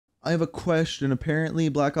I have a question. Apparently,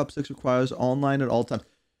 Black Ops 6 requires online at all times.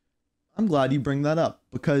 I'm glad you bring that up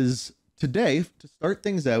because today, to start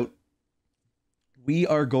things out, we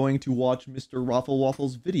are going to watch Mr. Raffle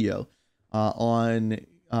Waffle's video on,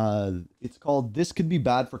 it's called This Could Be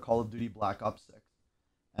Bad for Call of Duty Black Ops 6.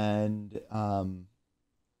 And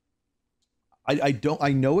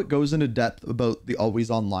I know it goes into depth about the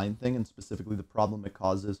always online thing and specifically the problem it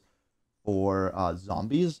causes for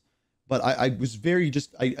zombies. But I was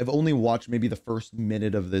I've only watched maybe the first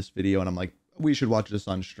minute of this video and I'm like, we should watch this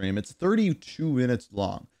on stream. It's 32 minutes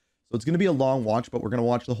long. So it's going to be a long watch, but we're going to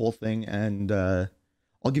watch the whole thing and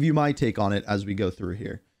I'll give you my take on it as we go through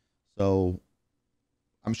here. So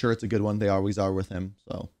I'm sure it's a good one. They always are with him.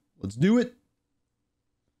 So let's do it.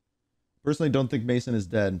 Personally, don't think Mason is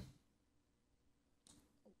dead.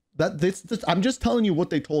 I'm just telling you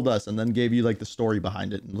what they told us and then gave you like the story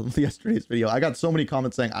behind it in yesterday's video. I got so many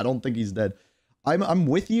comments saying I don't think he's dead. I'm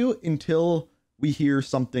with you until we hear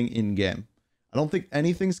something in game. I don't think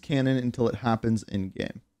anything's canon until it happens in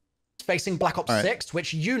game. Facing Black Ops 6,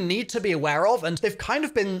 which you need to be aware of, and they've kind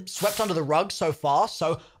of been swept under the rug so far.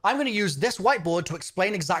 So I'm going to use this whiteboard to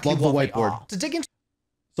explain exactly what they are. To dig into.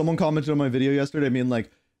 Someone commented on my video yesterday, being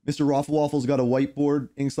like, Mr. Raffle Waffle's got a whiteboard,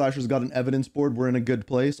 Inkslasher's got an evidence board, we're in a good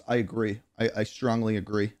place. I agree. I strongly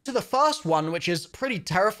agree. To the first one, which is pretty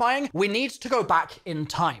terrifying, we need to go back in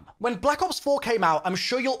time. When Black Ops 4 came out, I'm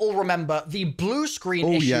sure you'll all remember the blue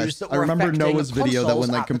screen issues that were affecting Noah's video that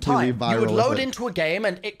went like completely viral. You would load into a game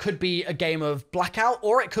and it could be a game of Blackout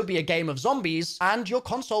or it could be a game of zombies and your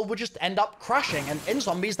console would just end up crashing. And in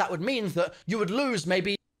zombies, that would mean that you would lose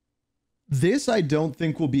maybe. This I don't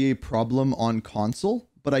think will be a problem on console,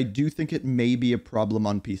 but I do think it may be a problem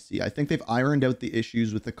on PC. I think they've ironed out the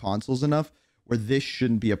issues with the consoles enough where this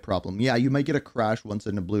shouldn't be a problem. Yeah, you might get a crash once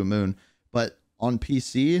in a blue moon, but on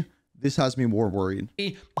PC, this has me more worried.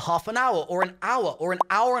 Half an hour or an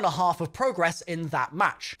hour and a half of progress in that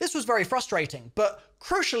match. This was very frustrating, but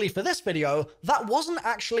crucially for this video, that wasn't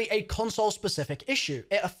actually a console-specific issue.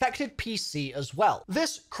 It affected PC as well.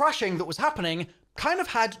 This crashing that was happening kind of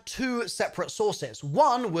had two separate sources.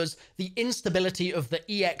 One was the instability of the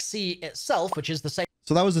EXE itself, which is the same.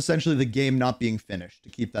 So that was essentially the game not being finished, to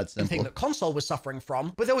keep that simple. Thing that console was suffering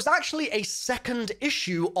from, but there was actually a second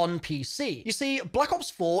issue on PC. You see, Black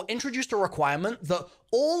Ops 4 introduced a requirement that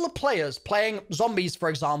all the players playing zombies, for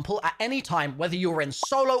example, at any time, whether you were in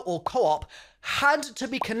solo or co-op, had to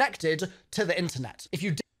be connected to the internet. If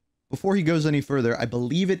you did. Before he goes any further, I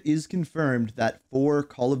believe it is confirmed that for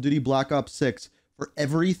Call of Duty Black Ops 6, for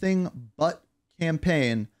everything but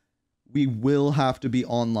campaign, we will have to be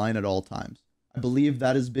online at all times. I believe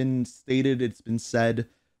that has been stated. It's been said.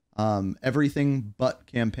 Everything but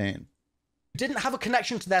campaign. Didn't have a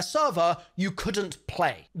connection to their server, you couldn't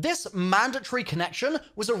play. This mandatory connection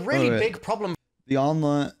was a really big problem. The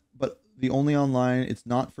online, but the only online, it's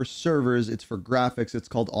not for servers, it's for graphics. It's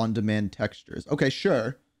called on-demand textures. Okay,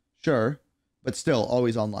 sure. But still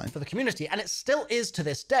always online for the community, and it still is to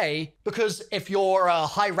this day, because if you're a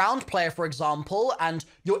high round player, for example, and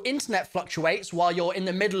your internet fluctuates while you're in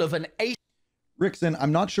the middle of an Rickson,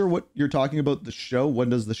 I'm not sure what you're talking about the show.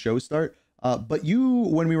 When does the show start? But you,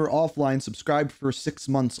 when we were offline, subscribed for 6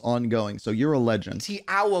 months ongoing, so you're a legend.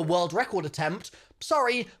 80-hour world record attempt.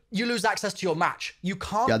 Sorry, you lose access to your match. You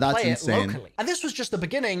can't play it locally. And this was just the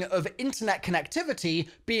beginning of internet connectivity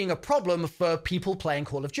being a problem for people playing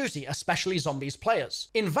Call of Duty, especially zombies players.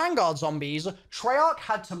 In Vanguard Zombies, Treyarch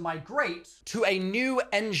had to migrate to a new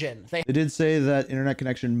engine. They did say that internet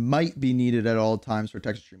connection might be needed at all times for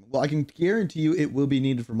texture streaming. Well, I can guarantee you it will be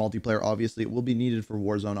needed for multiplayer, obviously. It will be needed for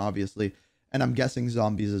Warzone, obviously. And I'm guessing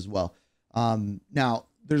zombies as well. Now,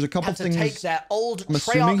 there's a couple things. Take their old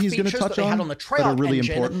Treyarch features that they had on the Treyarch really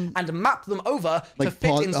engine important, and map them over to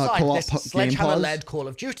fit inside this Sledgehammer-led Call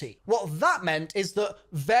of Duty. What that meant is that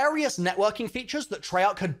various networking features that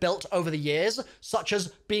Treyarch had built over the years, such as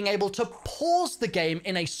being able to pause the game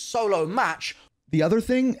in a solo match. The other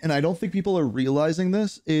thing, and I don't think people are realizing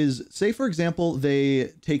this, is say, for example,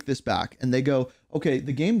 they take this back and they go, okay,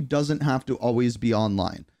 the game doesn't have to always be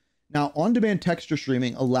online. Now, on-demand texture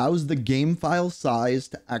streaming allows the game file size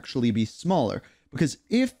to actually be smaller, because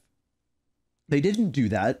if they didn't do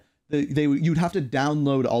that, you'd have to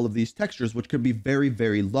download all of these textures, which could be very,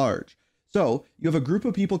 very large. So you have a group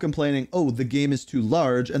of people complaining, oh, the game is too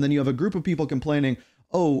large, and then you have a group of people complaining,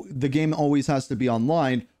 oh, the game always has to be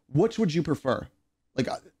online. Which would you prefer? Like,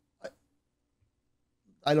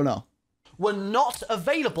 I don't know. Were not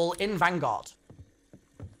available in Vanguard.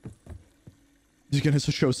 You're gonna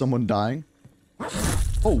show someone dying?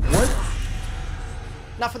 Oh, what?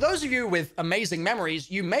 Now, for those of you with amazing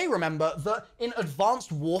memories, you may remember that in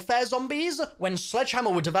Advanced Warfare Zombies, when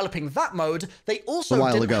Sledgehammer were developing that mode, they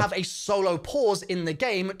also didn't have a solo pause in the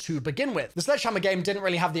game to begin with. The Sledgehammer game didn't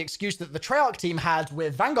really have the excuse that the Treyarch team had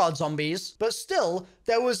with Vanguard Zombies, but still,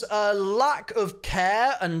 there was a lack of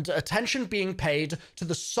care and attention being paid to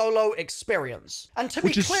the solo experience. And to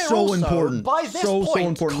be clear, also, important. by this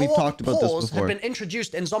point, We've talked about this before. had been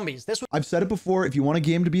introduced in Zombies. I've said it before, if you want a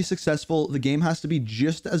game to be successful, the game has to be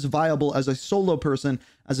just as viable as a solo person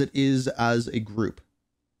as it is as a group.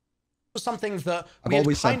 Was something that we had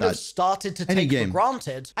kind of started to take for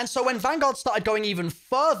granted. And so when Vanguard started going even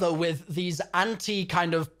further with these anti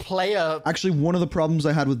kind of player... Actually, one of the problems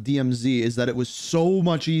I had with DMZ is that it was so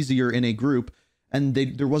much easier in a group and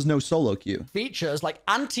there was no solo queue. Features like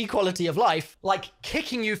anti-quality of life, like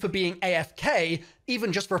kicking you for being AFK,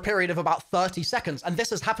 even just for a period of about 30 seconds. And this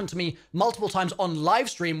has happened to me multiple times on live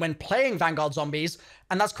stream when playing Vanguard Zombies.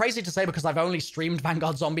 And that's crazy to say because I've only streamed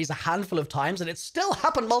Vanguard Zombies a handful of times and it's still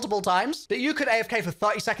happened multiple times. But you could AFK for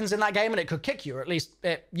 30 seconds in that game and it could kick you, or at least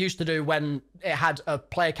it used to do when it had a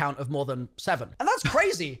player count of more than 7. And that's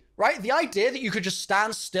crazy, right? The idea that you could just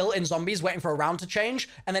stand still in Zombies waiting for a round to change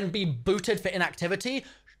and then be booted for inactivity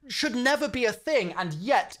should never be a thing, and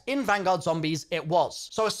yet in Vanguard Zombies it was.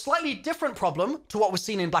 So a slightly different problem to what was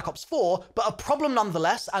seen in Black Ops 4, but a problem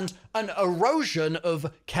nonetheless, and an erosion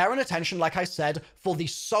of care and attention, like I said, for the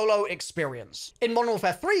solo experience. In Modern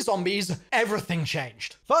Warfare 3 Zombies, everything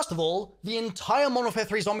changed. First of all, the entire Modern Warfare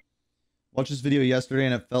 3 Zombies... Watched this video yesterday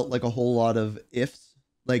and it felt like a whole lot of ifs.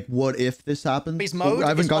 Like, what if this happens? Mode I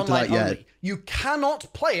haven't got to that yet. Only. You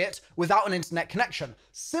cannot play it without an internet connection,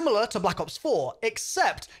 similar to Black Ops 4,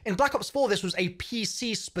 except in Black Ops 4, this was a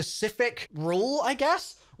PC-specific rule, I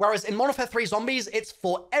guess. Whereas in Modern Warfare 3 Zombies, it's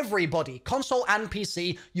for everybody, console and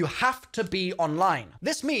PC, you have to be online.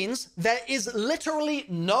 This means there is literally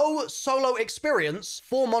no solo experience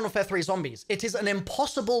for Modern Warfare 3 Zombies. It is an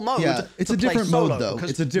impossible mode to it's a play different solo, mode, though.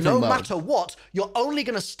 It's a different mode. No matter what, you're only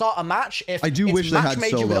going to start a match if it's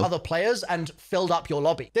match-made you with other players and filled up your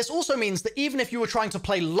lobby. This also means that even if you were trying to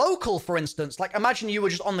play local, for instance, like imagine you were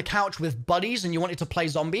just on the couch with buddies and you wanted to play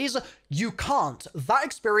Zombies, you can't. That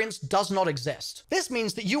experience does not exist. This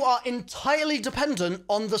means that you are entirely dependent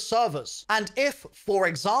on the servers. And if, for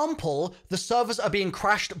example, the servers are being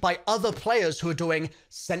crashed by other players who are doing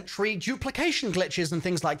sentry duplication glitches and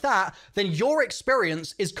things like that, then your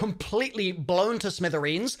experience is completely blown to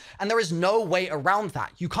smithereens, and there is no way around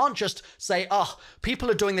that. You can't just say, oh, people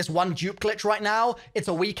are doing this one dupe glitch right now, it's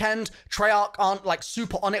a weekend, Treyarch aren't like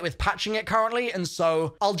super on it with patching it currently, and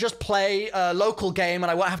so I'll just play a local game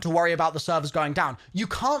and I won't have to worry about the servers going down. You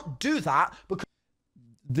can't do that because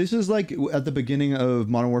this is like at the beginning of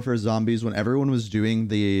Modern Warfare Zombies when everyone was doing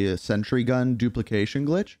the sentry gun duplication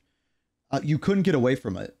glitch. You couldn't get away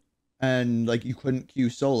from it. And like you couldn't queue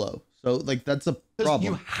solo. So like that's a problem.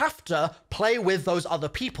 You have to play with those other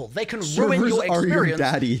people. They can ruin your experience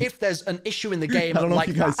if there's an issue in the game like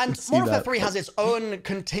that. And Modern Warfare 3 has its own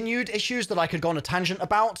continued issues that I could go on a tangent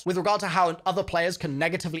about with regard to how other players can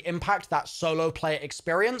negatively impact that solo player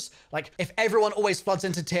experience. Like if everyone always floods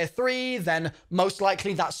into tier 3, then most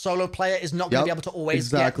likely that solo player is not going to be able to always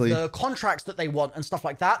get the contracts that they want and stuff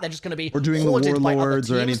like that. They're just going to be doing the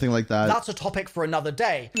warlords or anything like that. That's a topic for another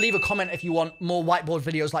day. Leave a comment if you want more whiteboard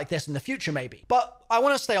videos like this in the future, maybe. But I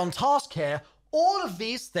want to stay on task here. All of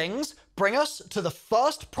these things bring us to the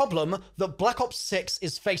first problem that Black Ops 6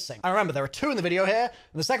 is facing. And remember, there are 2 in the video here,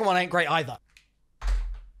 and the second one ain't great either.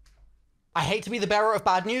 I hate to be the bearer of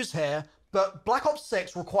bad news here, but Black Ops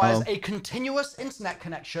 6 requires a continuous internet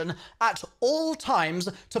connection at all times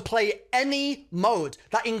to play any mode.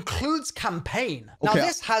 That includes campaign. Now,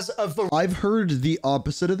 this has a... I've heard the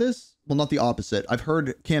opposite of this. Well, not the opposite. I've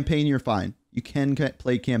heard campaign, you're fine. You can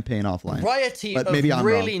play campaign offline. Variety of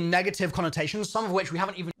really negative connotations, some of which we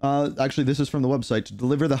haven't even... Actually, this is from the website. To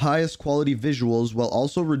deliver the highest quality visuals while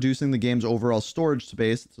also reducing the game's overall storage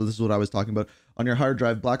space, so this is what I was talking about, on your hard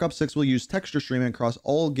drive, Black Ops 6 will use texture streaming across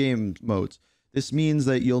all game modes. This means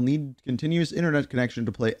that you'll need continuous internet connection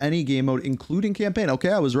to play any game mode, including campaign. Okay,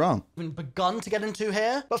 I was wrong. Begun to get into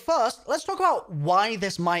here. But first, let's talk about why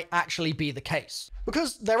this might actually be the case.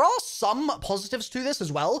 Because there are some positives to this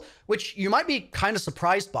as well, which you might be kind of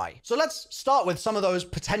surprised by. So let's start with some of those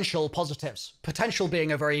potential positives. Potential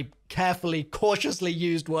being a very carefully, cautiously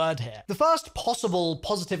used word here. The first possible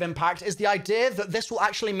positive impact is the idea that this will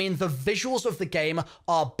actually mean the visuals of the game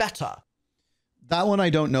are better. That one I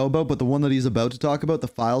don't know about, but the one that he's about to talk about, the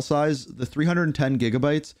file size, the 310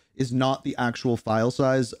 gigabytes is not the actual file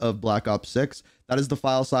size of Black Ops 6. That is the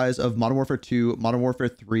file size of Modern Warfare 2, Modern Warfare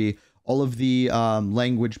 3, all of the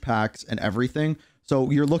language packs and everything. So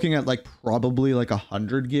you're looking at like probably like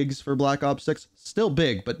 100 gigs for Black Ops 6. Still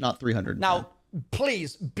big, but not 300. Now,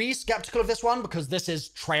 please be skeptical of this one because this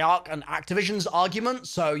is Treyarch and Activision's argument,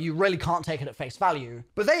 so you really can't take it at face value.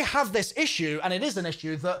 But they have this issue, and it is an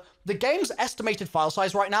issue, that the game's estimated file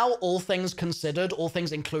size right now, all things considered, all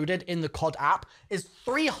things included in the COD app, is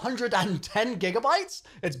 310 gigabytes.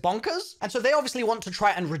 It's bonkers. And so they obviously want to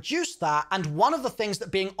try and reduce that, and one of the things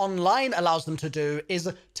that being online allows them to do is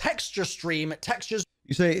texture stream textures.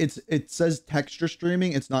 You say it says texture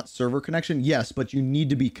streaming, it's not server connection. Yes, but you need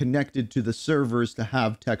to be connected to the servers to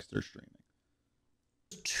have texture streaming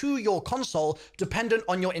to your console dependent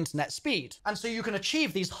on your internet speed. And so you can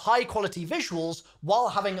achieve these high quality visuals while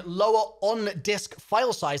having lower on-disk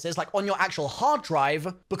file sizes, like on your actual hard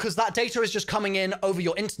drive, because that data is just coming in over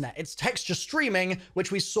your internet. It's texture streaming,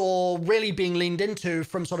 which we saw really being leaned into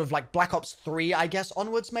from sort of like Black Ops 3, I guess,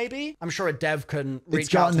 onwards, maybe. I'm sure a dev can reach out. It's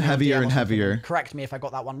gotten heavier and heavier. Correct me if I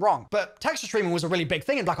got that one wrong. But texture streaming was a really big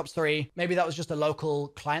thing in Black Ops 3. Maybe that was just a local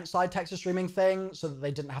client-side texture streaming thing so that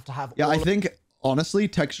they didn't have to have I think honestly,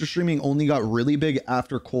 texture streaming only got really big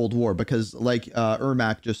after Cold War because, like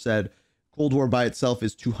Ermac just said, Cold War by itself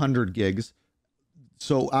is 200 gigs.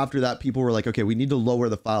 So after that, people were like, okay, we need to lower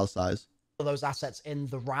the file size. Those assets in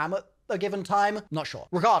the RAM at a given time, not sure.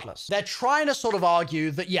 Regardless, they're trying to sort of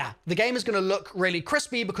argue that, yeah, the game is going to look really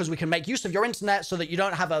crispy because we can make use of your internet so that you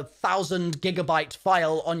don't have a 1,000 gigabyte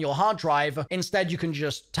file on your hard drive. Instead, you can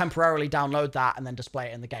just temporarily download that and then display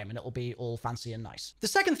it in the game, and it will be all fancy and nice. The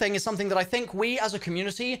second thing is something that I think we as a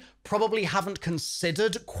community probably haven't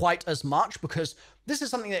considered quite as much, because this is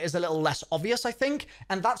something that is a little less obvious, I think,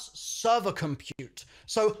 and that's server compute.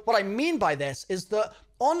 So what I mean by this is that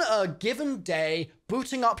on a given day,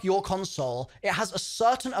 booting up your console, it has a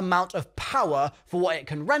certain amount of power for what it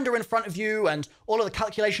can render in front of you and all of the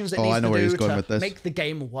calculations it needs to do to make the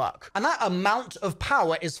game work. And that amount of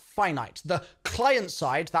power is finite. The client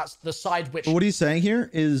side, that's the side which... But what he's saying here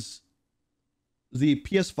is the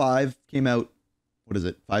PS5 came out, what is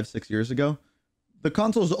it, 5-6 years ago? The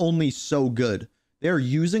console's only so good. They're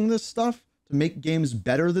using this stuff to make games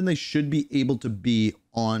better than they should be able to be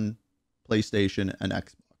on PlayStation and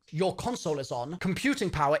Xbox. Your console is on, computing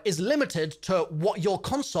power is limited to what your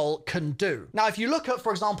console can do. Now, if you look at,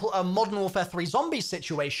 for example, a Modern Warfare 3 Zombies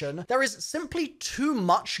situation, there is simply too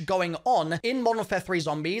much going on in Modern Warfare 3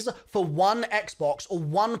 Zombies for one Xbox or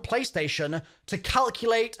one PlayStation to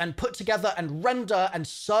calculate and put together and render and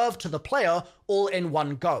serve to the player all in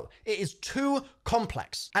one go. It is too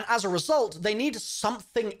complex. And as a result, they need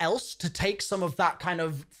something else to take some of that kind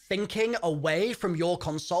of thinking away from your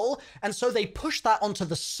console. And so they push that onto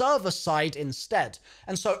the server side instead.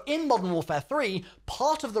 And so in Modern Warfare 3,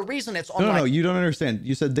 part of the reason it's on... No, you don't understand.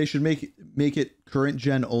 You said they should make it current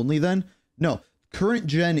gen only then? No, current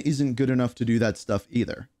gen isn't good enough to do that stuff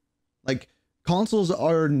either. Like, consoles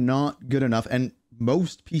are not good enough, and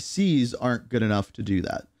most PCs aren't good enough to do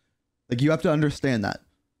that. Like, you have to understand that.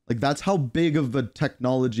 Like, that's how big of a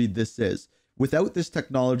technology this is. Without this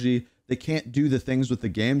technology, they can't do the things with the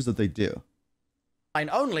games that they do.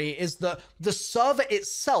 Only is that the server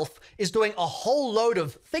itself is doing a whole load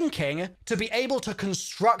of thinking to be able to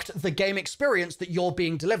construct the game experience that you're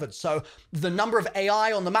being delivered. So the number of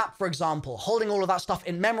AI on the map, for example, holding all of that stuff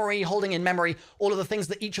in memory, holding in memory all of the things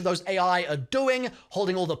that each of those AI are doing,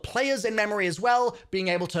 holding all the players in memory as well, being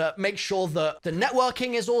able to make sure that the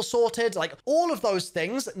networking is all sorted. Like, all of those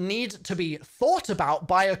things need to be thought about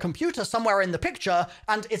by a computer somewhere in the picture,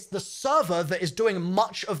 and it's the server that is doing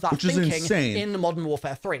much of that thinking in Modern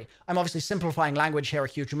Warfare 3. I'm obviously simplifying language here a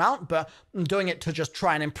huge amount, but I'm doing it to just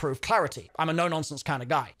try and improve clarity. I'm a no-nonsense kind of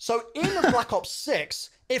guy. So in Black Ops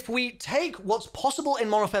 6, if we take what's possible in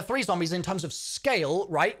Modern Warfare 3 Zombies in terms of scale,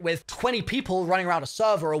 right, with 20 people running around a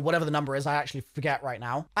server or whatever the number is, I actually forget right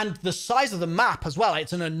now, and the size of the map as well,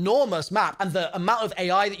 it's an enormous map, and the amount of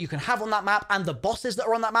AI that you can have on that map and the bosses that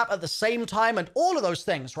are on that map at the same time and all of those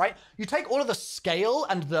things, right? You take all of the scale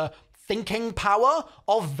and the thinking power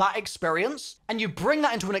of that experience, and you bring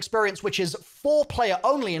that into an experience which is 4-player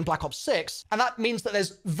only in Black Ops 6, and that means that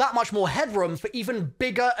there's that much more headroom for even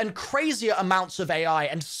bigger and crazier amounts of AI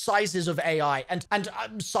and sizes of AI and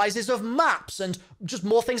sizes of maps and just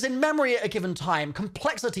more things in memory at a given time,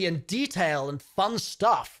 complexity and detail and fun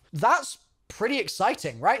stuff. That's pretty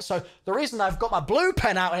exciting, right? So the reason I've got my blue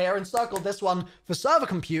pen out here and circled this one for server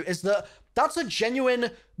compute is that That's a genuine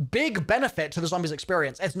big benefit to the zombies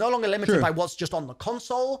experience. It's no longer limited by what's just on the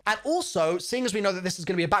console. And also, seeing as we know that this is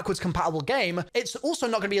going to be a backwards compatible game, it's also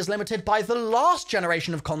not going to be as limited by the last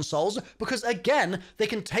generation of consoles, because again, they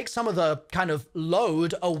can take some of the kind of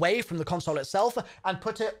load away from the console itself and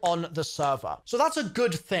put it on the server. So that's a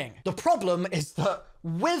good thing. The problem is that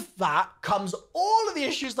with that comes all of the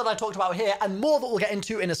issues that I talked about here and more that we'll get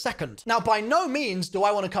into in a second. Now, by no means do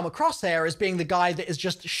I want to come across here as being the guy that is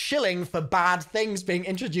just shilling for bad things being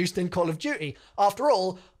introduced in Call of Duty. After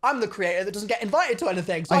all, I'm the creator that doesn't get invited to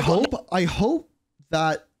anything. So I hope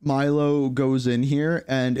that Milo goes in here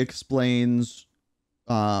and explains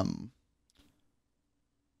a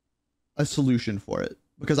solution for it,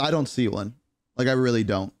 because I don't see one. Like, I really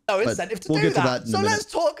don't. No incentive to do that. So let's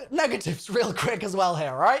talk negatives real quick as well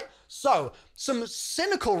here, right? So some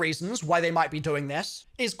cynical reasons why they might be doing this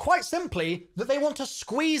is quite simply that they want to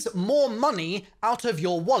squeeze more money out of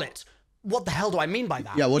your wallet. What the hell do I mean by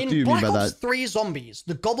that? Yeah, what do you mean by that? In Black Ops 3 Zombies,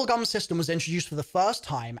 the Gobblegum system was introduced for the first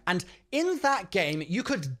time, and in that game, you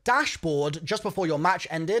could dashboard just before your match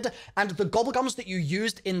ended, and the Gobblegums that you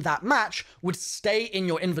used in that match would stay in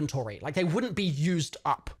your inventory. Like, they wouldn't be used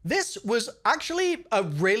up. This was actually a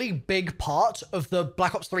really big part of the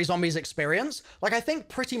Black Ops 3 Zombies experience. Like, I think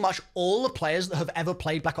pretty much all the players that have ever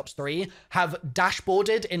played Black Ops 3 have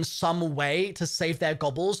dashboarded in some way to save their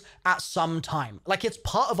gobbles at some time. Like, it's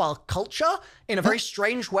part of our culture in a very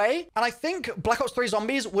strange way. And I think Black Ops 3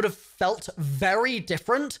 Zombies would have felt very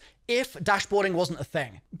different if dashboarding wasn't a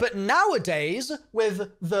thing. But nowadays,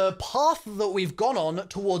 with the path that we've gone on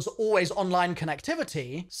towards always online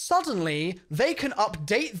connectivity, suddenly they can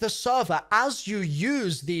update the server as you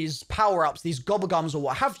use these power-ups, these gobblegums or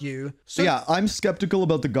what have you. So yeah, I'm skeptical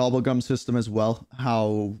about the gobblegum system as well,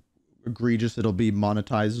 how egregious it'll be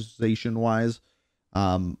monetization-wise.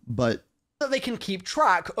 But that they can keep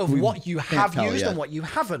track of what you have used and what you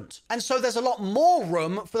haven't. And so there's a lot more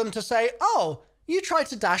room for them to say, oh, you tried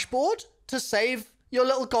to dashboard to save your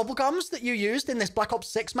little gobblegums that you used in this Black Ops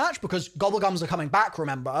 6 match, because gobblegums are coming back,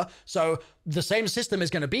 remember? So the same system is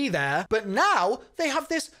going to be there. But now they have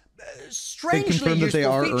this strangely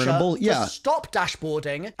useful feature to stop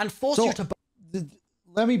dashboarding and force you to...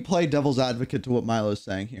 Let me play devil's advocate to what Milo's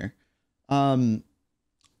saying here. In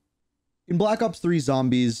Black Ops 3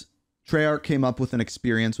 Zombies, Treyarch came up with an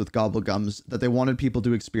experience with gobblegums that they wanted people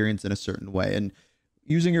to experience in a certain way, and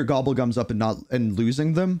using your gobblegums up and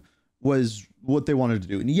losing them was what they wanted to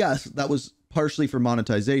do. And yes, that was partially for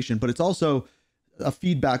monetization, but it's also a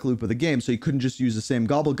feedback loop of the game, so you couldn't just use the same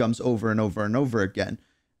gobblegums over and over and over again.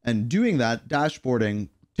 And doing that, dashboarding,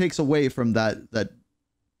 takes away from that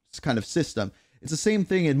kind of system. It's the same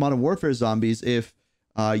thing in Modern Warfare Zombies. If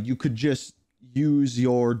you could just use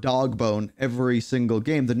your dog bone every single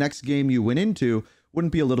game, the next game you went into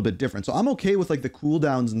wouldn't be a little bit different. So I'm okay with like the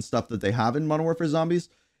cooldowns and stuff that they have in Modern Warfare Zombies.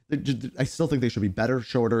 I still think they should be better,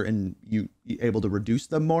 shorter, and you able to reduce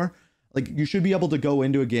them more. Like, you should be able to go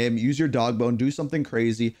into a game, use your dog bone, do something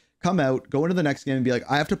crazy, come out, go into the next game and be like,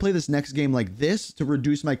 I have to play this next game like this to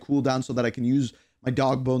reduce my cooldown so that I can use my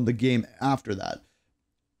dog bone the game after that.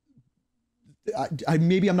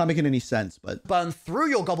 Maybe I'm not making any sense, but burn through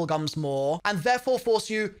your gobblegums more and therefore force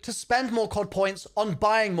you to spend more COD points on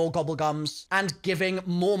buying more gobblegums and giving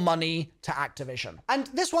more money to Activision. And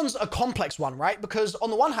this one's a complex one, right? Because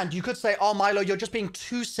on the one hand, you could say, oh, Milo, you're just being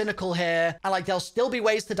too cynical here. And like, there'll still be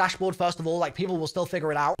ways to dashboard, first of all, like people will still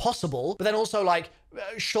figure it out, possible. But then also like,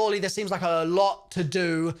 surely this seems like a lot to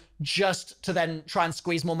do just to then try and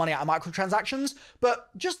squeeze more money out of microtransactions.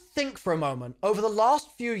 But just think for a moment, over the last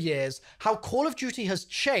few years, how Call of Duty has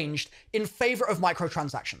changed in favor of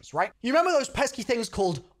microtransactions, right? You remember those pesky things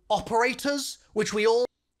called operators, which we all...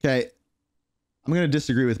 Okay, I'm going to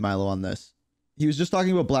disagree with Milo on this. He was just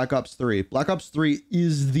talking about Black Ops 3. Black Ops 3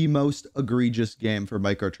 is the most egregious game for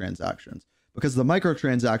microtransactions because the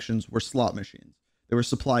microtransactions were slot machines. They were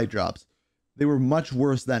supply drops. They were much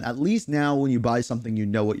worse than, at least now when you buy something, you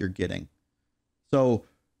know what you're getting. So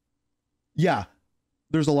yeah,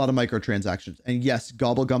 there's a lot of microtransactions, and yes,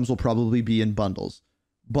 gobblegums will probably be in bundles,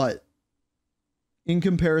 but in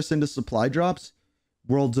comparison to supply drops,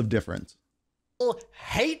 worlds of difference.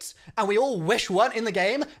 Hate and we all wish weren't in the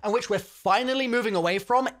game, and which we're finally moving away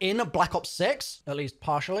from in Black Ops 6, at least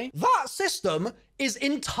partially. That system is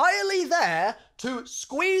entirely there to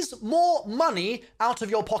squeeze more money out of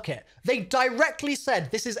your pocket. They directly said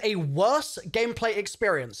this is a worse gameplay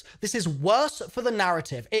experience. This is worse for the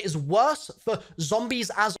narrative. It is worse for zombies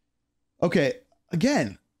as... Okay,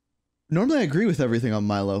 again, normally I agree with everything on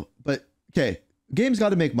Milo, but okay, games got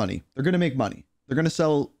to make money. They're going to make money. They're going to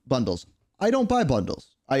sell bundles. I don't buy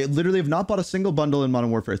bundles. I literally have not bought a single bundle in Modern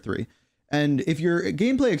Warfare 3. And if your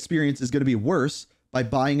gameplay experience is going to be worse by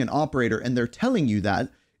buying an operator and they're telling you that,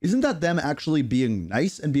 isn't that them actually being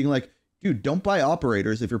nice and being like, dude, don't buy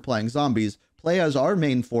operators if you're playing zombies. Play as our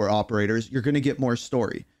main 4 operators. You're going to get more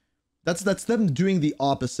story. That's them doing the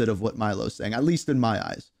opposite of what Milo's saying, at least in my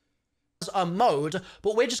eyes. A mode,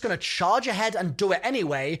 but we're just going to charge ahead and do it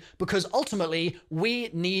anyway because ultimately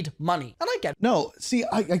we need money. And I get it. No, see,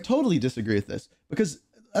 I totally disagree with this because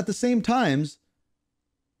at the same times,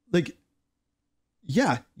 like,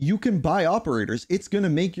 yeah, you can buy operators. It's going to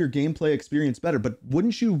make your gameplay experience better, but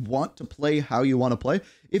wouldn't you want to play how you want to play?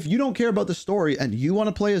 If you don't care about the story and you want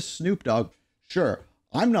to play as Snoop Dogg, sure,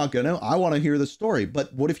 I'm not going to. I want to hear the story.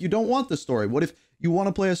 But what if you don't want the story? What if you want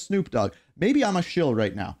to play as Snoop Dogg? Maybe I'm a shill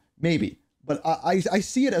right now. Maybe. But I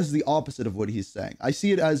see it as the opposite of what he's saying. I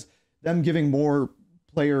see it as them giving more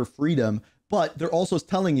player freedom, but they're also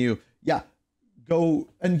telling you, yeah, go.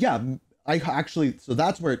 And yeah, so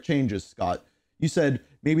that's where it changes, Scott. You said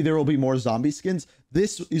maybe there will be more zombie skins.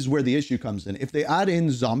 This is where the issue comes in. If they add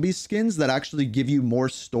in zombie skins that actually give you more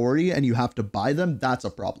story and you have to buy them, that's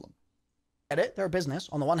a problem. Get it? They're a business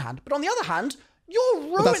on the one hand, but on the other hand, you're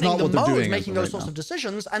ruining the mode making those sorts of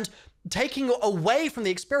decisions and taking away from the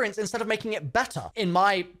experience instead of making it better. In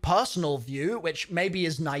my personal view, which maybe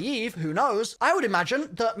is naive, who knows, I would imagine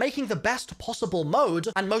that making the best possible mode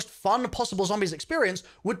and most fun possible zombies experience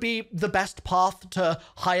would be the best path to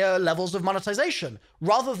higher levels of monetization,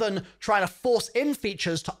 rather than trying to force in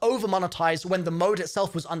features to over monetize when the mode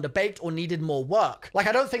itself was underbaked or needed more work. Like,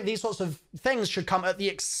 I don't think these sorts of things should come at the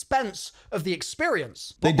expense of the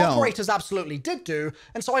experience. They don't. Operators absolutely did do,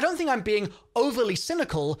 and so I don't think I'm being overly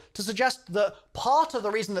cynical to suggest that part of the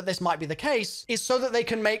reason that this might be the case is so that they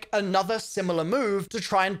can make another similar move to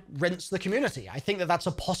try and rinse the community. I think that that's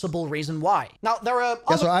a possible reason why. Now, there are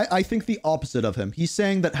so I think the opposite of him. He's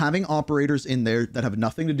saying that having operators in there that have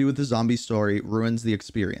nothing to do with the zombie story ruins the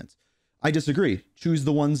experience. I disagree. Choose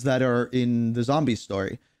the ones that are in the zombie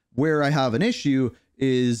story. Where I have an issue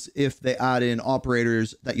is if they add in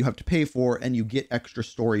operators that you have to pay for and you get extra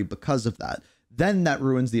story because of that. Then that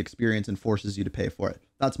ruins the experience and forces you to pay for it.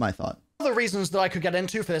 That's my thought. Other reasons that I could get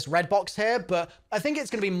into for this red box here, but I think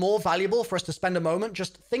it's going to be more valuable for us to spend a moment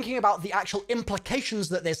just thinking about the actual implications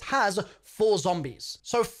that this has for zombies.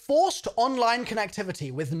 So forced online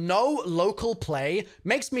connectivity with no local play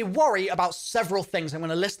makes me worry about several things. I'm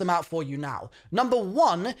going to list them out for you now. Number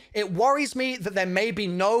one, it worries me that there may be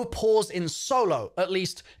no pause in solo, at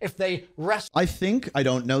least if they rest. I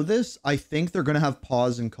don't know this. I think they're going to have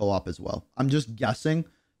pause in co-op as well. I'm just guessing.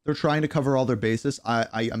 They're trying to cover all their bases.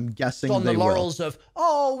 I'm guessing on the laurels of,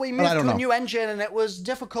 oh, we moved to a new engine and it was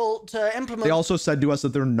difficult to implement. They also said to us that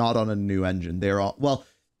they're not on a new engine. They're on, well,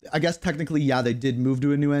 I guess technically, yeah, they did move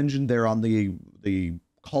to a new engine. They're on the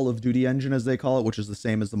Call of Duty engine, as they call it, which is the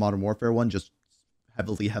same as the Modern Warfare one, just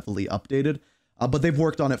heavily updated. But they've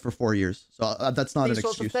worked on it for 4 years. So that's not an excuse. These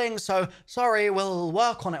sorts of things. So sorry, we'll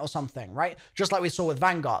work on it or something, right? Just like we saw with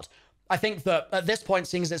Vanguard. I think that at this point,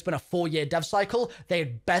 seeing as it's been a 4-year dev cycle,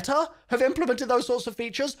 they'd better have implemented those sorts of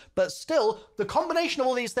features. But still, the combination of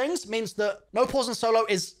all these things means that no pause in solo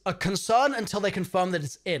is a concern until they confirm that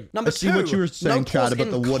it's in. Number two, what you were saying, Chad,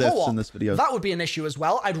 about the what ifs in this video. That would be an issue as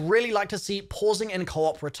well. I'd really like to see pausing in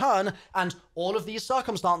co-op return, and all of these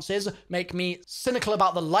circumstances make me cynical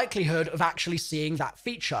about the likelihood of actually seeing that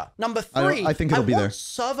feature. Number three, I think it'll be there.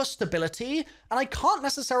 Server stability, and I can't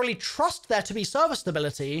necessarily trust there to be server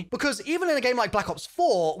stability because even in a game like Black Ops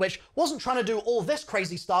 4, which wasn't trying to do all this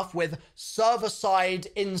crazy stuff with server-side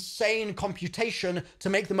insane computation to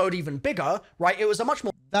make the mode even bigger, right? It was a much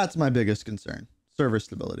more... That's my biggest concern. Server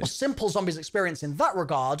stability. A simple zombies experience in that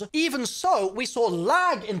regard. Even so, we saw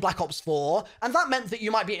lag in Black Ops 4, and that meant that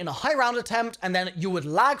you might be in a high round attempt, and then you would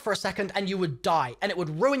lag for a second, and you would die, and it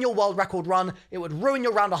would ruin your world record run, it would ruin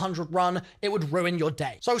your round 100 run, it would ruin your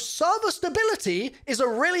day. So server stability is a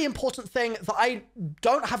really important thing that I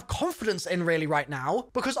don't have confidence in really right now,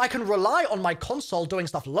 because I can rely on my console doing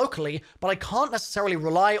stuff locally, but I can't necessarily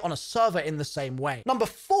rely on a server in the same way. Number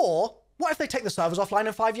four, what if they take the servers offline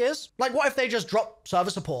in 5 years? Like, what if they just drop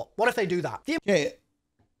server support? What if they do that? Okay,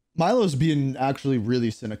 Milo's being actually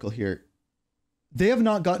really cynical here. They have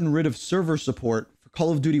not gotten rid of server support for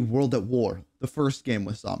Call of Duty World at War, the first game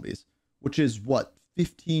with zombies, which is, what,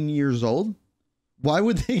 15 years old? Why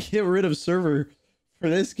would they get rid of server for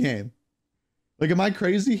this game? Like, am I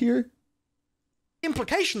crazy here?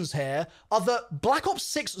 Implications here are that Black Ops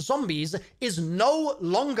 6 Zombies is no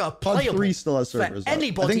longer playable COD 3 still has servers, for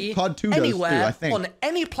anybody, I think COD 2 anywhere, does too, on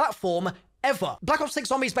any platform ever. Black Ops 6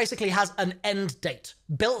 Zombies basically has an end date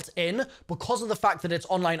built in because of the fact that it's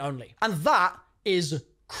online only. And that is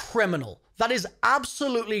criminal. That is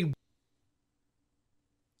absolutely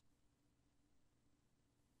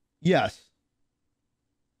yes,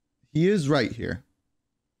 he is right here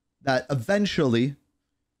that eventually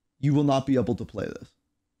you will not be able to play this.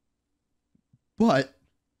 But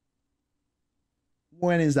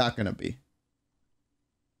when is that going to be?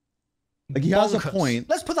 Like, he has a point.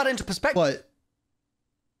 Let's put that into perspective. But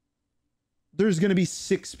there's going to be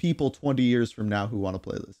 6 people 20 years from now who want to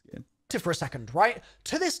play this game. For a second, right?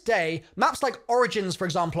 To this day, maps like Origins, for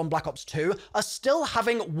example, on Black Ops 2 are still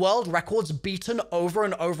having world records beaten over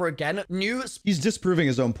and over again. He's disproving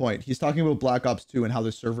his own point. He's talking about Black Ops 2 and how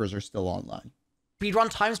the servers are still online. Speedrun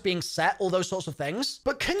times being set, all those sorts of things.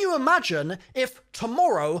 But can you imagine if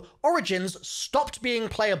tomorrow Origins stopped being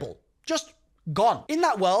playable? Just gone. In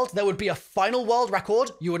that world, there would be a final world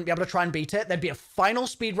record. You wouldn't be able to try and beat it. There'd be a final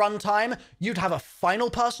speedrun time. You'd have a final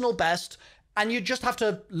personal best. And you just have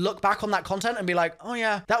to look back on that content and be like, oh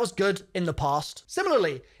yeah, that was good in the past.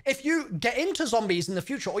 Similarly, if you get into zombies in the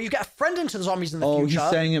future, or you get a friend into the zombies in the future. Oh,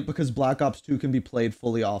 he's saying it because Black Ops 2 can be played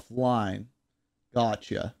fully offline.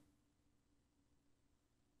 Gotcha.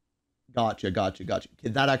 Gotcha.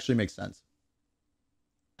 That actually makes sense.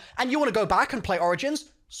 And you want to go back and play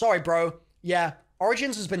Origins? Sorry, bro. Yeah,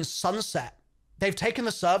 Origins has been sunset. They've taken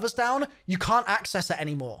the servers down. You can't access it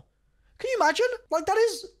anymore. Can you imagine? Like, that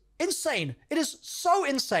is insane. It is so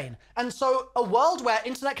insane. And so a world where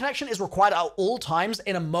internet connection is required at all times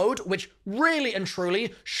in a mode which really and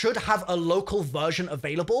truly should have a local version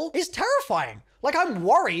available is terrifying. Like, I'm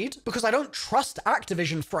worried because I don't trust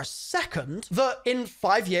Activision for a second that in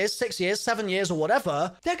 5 years, 6 years, 7 years or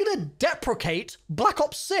whatever, they're going to deprecate Black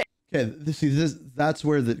Ops 6. Okay, that's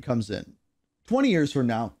where that comes in. 20 years from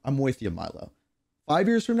now, I'm with you, Milo. 5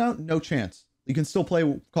 years from now, no chance. You can still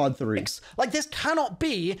play COD 3. Like, this cannot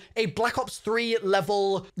be a Black Ops 3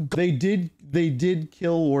 level. They did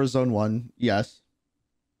kill Warzone 1, yes.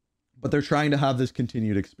 But they're trying to have this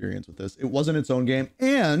continued experience with this. It wasn't its own game,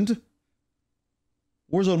 and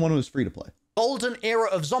Warzone 1 was free to play. Golden era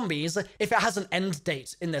of zombies if it has an end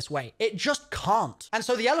date in this way. It just can't. And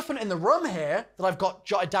so the elephant in the room here that I've got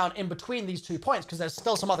jotted down in between these 2 points, because there's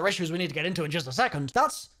still some other issues we need to get into in just a second,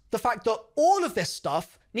 that's the fact that all of this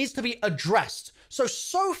stuff needs to be addressed.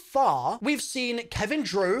 So far, we've seen Kevin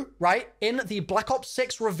Drew, right, in the Black Ops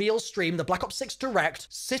 6 reveal stream, the Black Ops 6 Direct,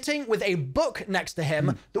 sitting with a book next to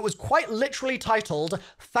him that was quite literally titled,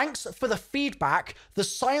 "Thanks for the Feedback, the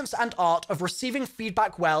Science and Art of Receiving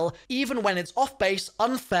Feedback Well, even when it's off base,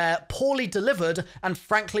 unfair, poorly delivered, and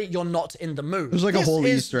frankly, you're not in the mood." There's like a whole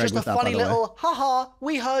Easter egg with that, by the way. Just a funny little, haha,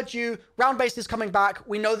 we heard you, round-based is coming back,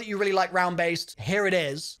 we know that you really like round-based, here it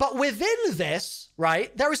is. But within this,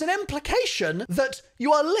 right, there is an implication that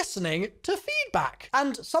you are listening to feedback.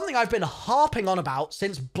 And something I've been harping on about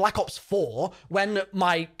since Black Ops 4, when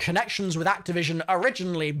my connections with Activision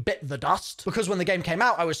originally bit the dust, because when the game came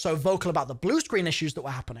out, I was so vocal about the blue screen issues that were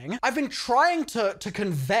happening. I've been trying to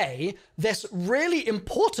convey this really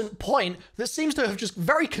important point that seems to have just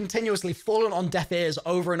very continuously fallen on deaf ears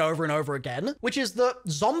over and over and over again, which is that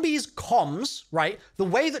zombies comms, right, the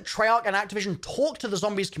way that Treyarch and Activision talk to the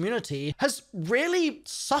zombies community has really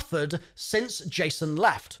suffered since Jason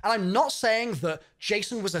left. And I'm not saying that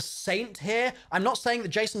Jason was a saint here. I'm not saying that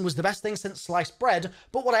Jason was the best thing since sliced bread.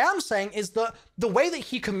 But what I am saying is that the way that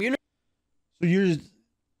he communicates. So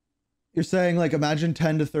you're saying, like, imagine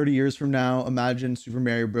 10 to 30 years from now, imagine Super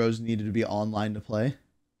Mario Bros. Needed to be online to play.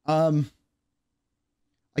 I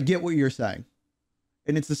get what you're saying.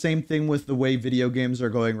 And it's the same thing with the way video games are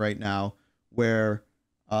going right now, where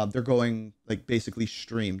they're going, like, basically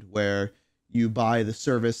streamed, where you buy the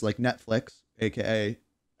service like Netflix, aka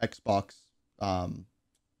Xbox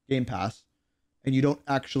Game Pass, and you don't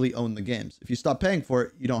actually own the games. If you stop paying for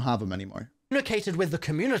it, you don't have them anymore. Communicated with the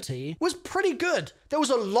community was pretty good. There was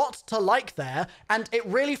a lot to like there, and it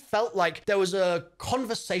really felt like there was a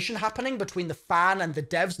conversation happening between the fan and the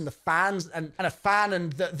devs and the fans and a fan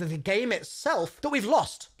and the game itself that we've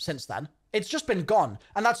lost since then. It's just been gone.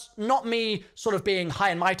 And that's not me sort of being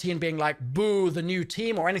high and mighty and being like, boo, the new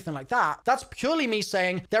team or anything like that. That's purely me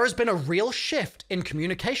saying there has been a real shift in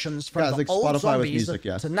communications from the like old Spotify zombies with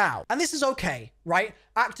music, to now. And this is okay, right?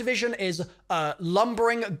 Activision is a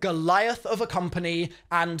lumbering Goliath of a company,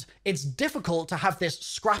 and it's difficult to have this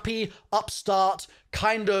scrappy, upstart,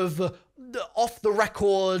 kind of off the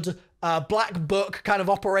record, black book kind of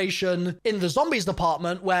operation in the zombies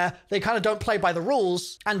department where they kind of don't play by the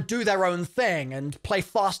rules and do their own thing and play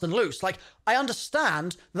fast and loose. Like, I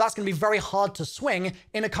understand that's going to be very hard to swing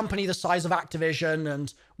in a company the size of Activision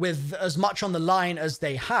and with as much on the line as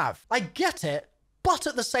they have. I get it. But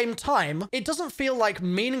at the same time, it doesn't feel like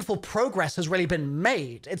meaningful progress has really been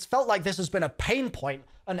made. It's felt like this has been a pain point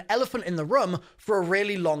an elephant in the room for a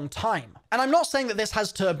really long time. And I'm not saying that this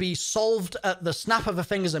has to be solved at the snap of the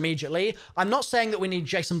fingers immediately. I'm not saying that we need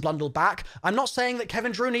Jason Blundell back. I'm not saying that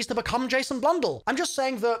Kevin Drew needs to become Jason Blundell. I'm just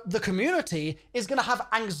saying that the community is going to have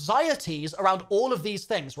anxieties around all of these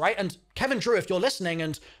things, right? And Kevin Drew, if you're listening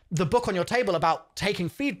and the book on your table about taking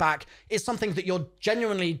feedback is something that you're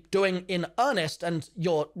genuinely doing in earnest and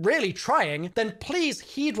you're really trying, then please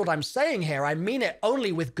heed what I'm saying here. I mean it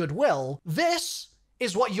only with goodwill. This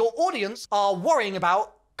is what your audience are worrying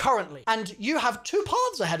about currently. And you have two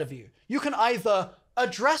paths ahead of you. You can either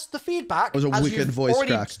address the feedback, as you've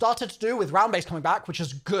already started to do with round base coming back, which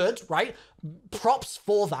is good, right? Props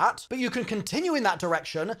for that. But you can continue in that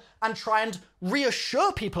direction and try and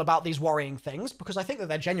reassure people about these worrying things, because I think that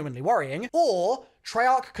they're genuinely worrying. Or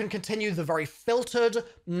Treyarch can continue the very filtered,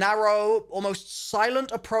 narrow, almost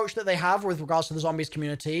silent approach that they have with regards to the zombies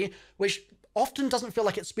community, which often doesn't feel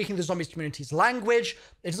like it's speaking the zombies community's language.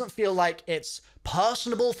 It doesn't feel like it's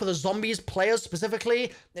personable for the zombies players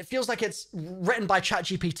specifically. It feels like it's written by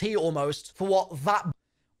ChatGPT almost for what that...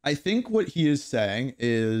 I think what he is saying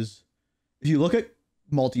is, if you look at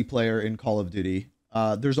multiplayer in Call of Duty,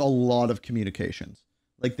 there's a lot of communications.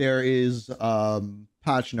 Like there is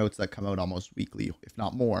patch notes that come out almost weekly, if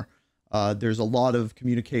not more. There's a lot of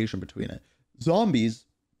communication between it. Zombies,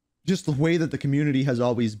 just the way that the community has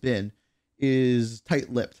always been, is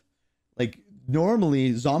tight-lipped. Like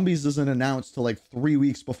normally Zombies isn't announced till like 3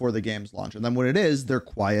 weeks before the game's launch, and then when it is, they're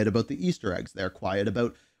quiet about the Easter eggs, they're quiet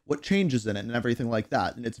about what changes in it and everything like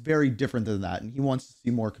that, and it's very different than that, and he wants to see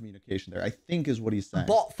more communication there, I think is what he's saying.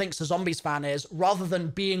 Bot thinks a Zombies fan is, rather than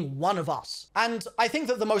being one of us. And I think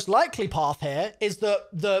that the most likely path here is that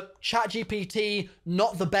the ChatGPT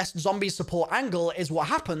not the best zombie support angle is what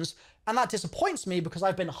happens. And that disappoints me because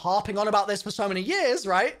I've been harping on about this for so many years,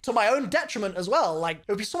 right? To my own detriment as well. Like, it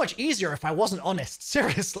would be so much easier if I wasn't honest,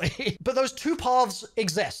 seriously. But those two paths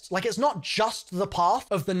exist. Like, it's not just the path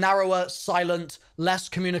of the narrower, silent, less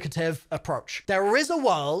communicative approach. There is a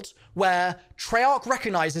world where Treyarch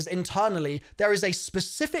recognizes internally there is a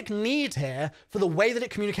specific need here for the way that it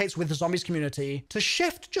communicates with the zombies community to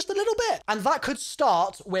shift just a little bit. And that could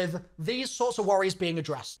start with these sorts of worries being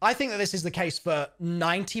addressed. I think that this is the case for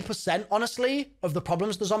 90%, honestly, of the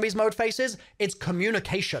problems the zombies mode faces. It's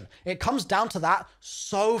communication. It comes down to that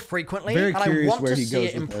so frequently, and I want to see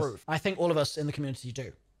it improve. I think all of us in the community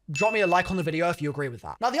do. Drop me a like on the video if you agree with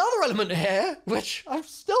that. Now, the other element here, which I've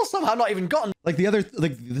still somehow not even gotten. Like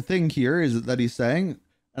the thing here is that he's saying,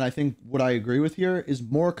 and I think what I agree with here, is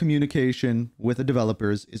more communication with the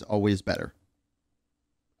developers is always better.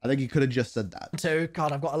 I think he could have just said that. Too.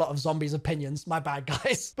 God, I've got a lot of zombies opinions. My bad,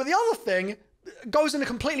 guys. But the other thing goes in a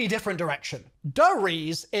completely different direction. Der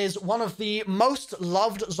Riese is one of the most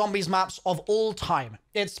loved zombies maps of all time.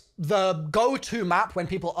 It's the go-to map when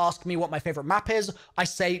people ask me what my favorite map is. I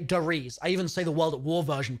say Der Riese. I even say the World at War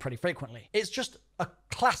version pretty frequently. It's just a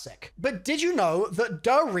classic. But did you know that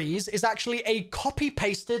Der Riese is actually a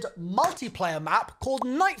copy-pasted multiplayer map called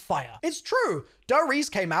Nightfire? It's true. Der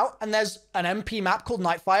Riese came out and there's an MP map called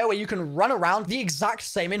Nightfire where you can run around the exact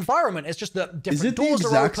same environment. It's just that different doors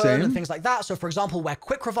are open and things like that. So for example, where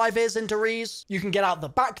Quick Revive is in Der Riese, you can get out the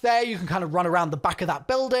back there, you can kind of run around the back of that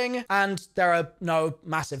building, and there are no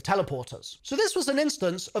massive teleporters. So this was an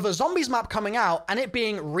instance of a zombies map coming out and it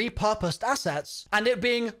being repurposed assets and it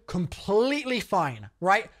being completely fine,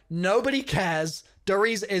 right? Nobody cares. Der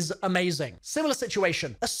Riese is amazing. Similar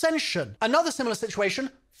situation. Ascension. Another similar situation.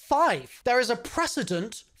 5. There is a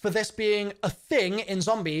precedent for this being a thing in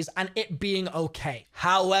zombies and it being okay.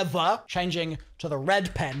 However, changing to the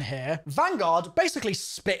red pen here, Vanguard basically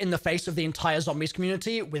spit in the face of the entire zombies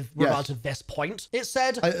community with regard to this point. It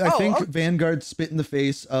said, I think Vanguard spit in the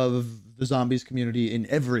face of the zombies community in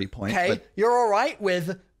every point. Okay, but you're all right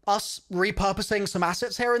with us repurposing some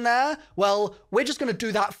assets here and there? Well, we're just going to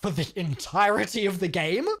do that for the entirety of the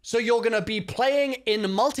game. So you're going to be playing in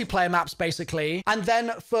multiplayer maps, basically. And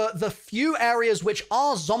then for the few areas which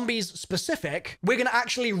are zombies specific, we're going to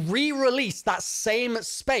actually re-release that same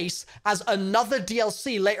space as another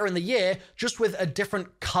DLC later in the year, just with a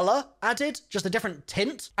different color added, just a different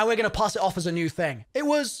tint. And we're going to pass it off as a new thing. It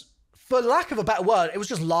was, for lack of a better word, it was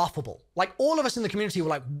just laughable. Like, all of us in the community were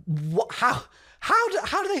like, what?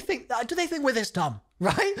 How do they think, do they think we're this dumb,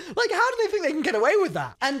 right? Like, how do they think they can get away with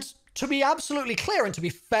that? And to be absolutely clear and to be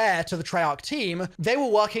fair to the Treyarch team, they were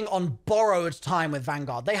working on borrowed time with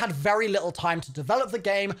Vanguard. They had very little time to develop the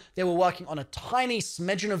game. They were working on a tiny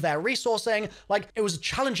smidgen of their resourcing. Like, it was a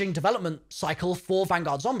challenging development cycle for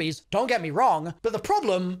Vanguard Zombies. Don't get me wrong. But the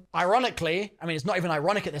problem, ironically, I mean, it's not even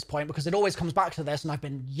ironic at this point because it always comes back to this, and I've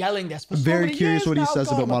been yelling this for so many years. Very curious what he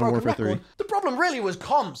says about Modern Warfare 3. The problem really was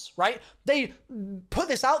comms, right? They put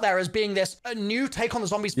this out there as being a new take on the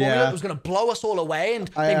Zombies formula that was going to blow us all away, and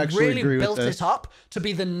they really built it up to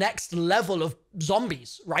be the next level of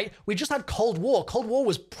Zombies, right? We just had Cold War. Cold War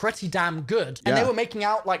was pretty damn good, and they were making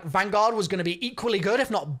out like Vanguard was going to be equally good,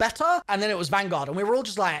 if not better, and then it was Vanguard, and we were all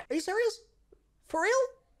just like, are you serious? For real?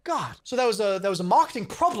 God. So there was a marketing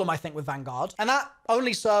problem, I think, with Vanguard, and that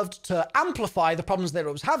only served to amplify the problems that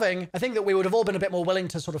it was having. I think that we would have all been a bit more willing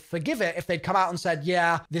to sort of forgive it if they'd come out and said,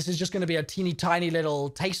 yeah, this is just going to be a teeny tiny little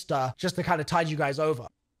taster just to kind of tide you guys over.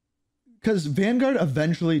 Because Vanguard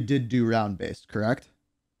eventually did do round-based, correct?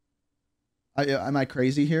 Am I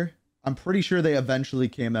crazy here? I'm pretty sure they eventually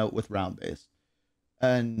came out with round-based.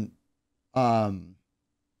 And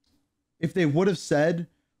if they would have said,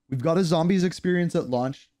 we've got a Zombies experience at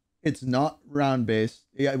launch, it's not round-based.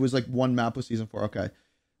 Yeah, it was like one map with Season 4. Okay.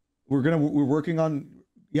 We're working on...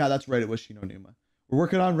 Yeah, that's right. It was Shi No Numa. We're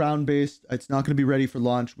working on round-based. It's not going to be ready for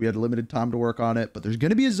launch. We had limited time to work on it, but there's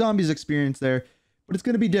going to be a Zombies experience there, but it's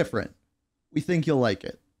going to be different. We think you'll like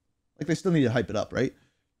it. Like, they still need to hype it up, right?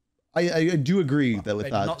 I do agree that with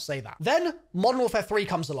they that. Did not say that. Then Modern Warfare 3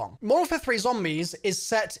 comes along. Modern Warfare 3 Zombies is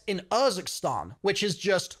set in Urzikstan, which is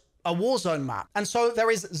just a Warzone map. And so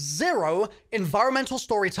there is zero environmental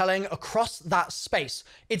storytelling across that space.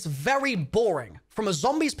 It's very boring. From a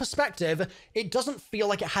Zombies perspective, it doesn't feel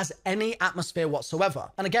like it has any atmosphere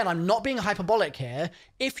whatsoever. And again, I'm not being hyperbolic here.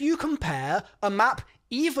 If you compare a map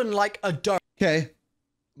even like a dome... Okay,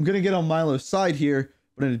 I'm going to get on Milo's side here,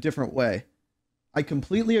 but in a different way. I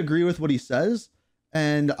completely agree with what he says,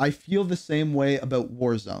 and I feel the same way about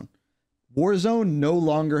Warzone. Warzone no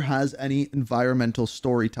longer has any environmental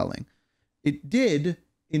storytelling. It did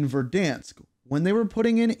in Verdansk. When they were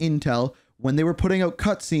putting in intel, when they were putting out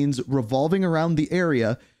cutscenes revolving around the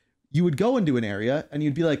area, you would go into an area and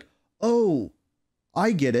you'd be like, oh,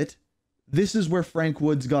 I get it. This is where Frank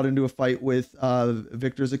Woods got into a fight with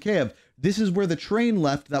Viktor Zakhaev. This is where the train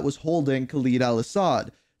left that was holding Khalid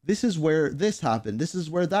al-Assad. This is where this happened. This is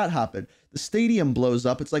where that happened. The stadium blows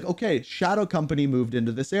up. It's like, okay, Shadow Company moved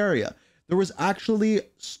into this area. There was actually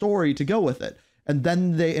story to go with it. And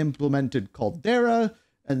then they implemented Caldera,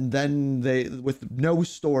 and then they, with no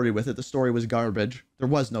story with it, the story was garbage. There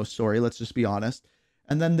was no story, let's just be honest.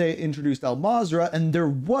 And then they introduced Al Mazrah, and there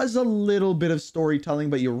was a little bit of storytelling,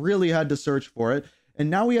 but you really had to search for it. And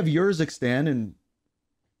now we have Urzikstan, and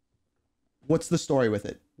what's the story with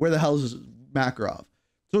it? Where the hell is Makarov?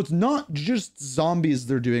 So it's not just Zombies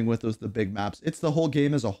they're doing with those the big maps. It's the whole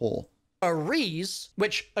game as a whole. Ares,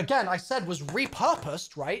 which again I said was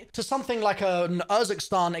repurposed, right, to something like an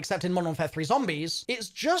Urzikstan except in Modern Warfare 3 Zombies, it's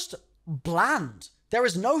just bland. There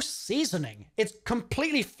is no seasoning. It's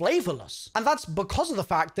completely flavorless. And that's because of the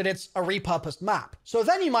fact that it's a repurposed map. So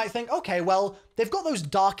then you might think, okay, well, they've got those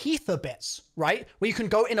Dark Ether bits, right? Where you can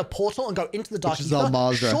go in a portal and go into the Dark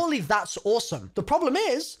Ether. Surely that's awesome. The problem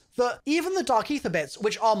is that even the Dark Ether bits,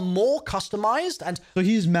 which are more customized and... So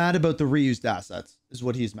he's mad about the reused assets, is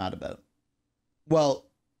what he's mad about. Well,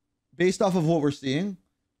 based off of what we're seeing,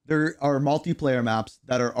 there are multiplayer maps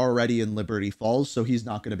that are already in Liberty Falls, so he's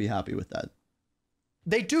not going to be happy with that.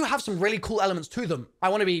 They do have some really cool elements to them. I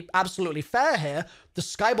want to be absolutely fair here. The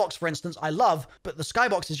skybox, for instance, I love, but the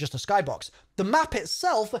skybox is just a skybox. The map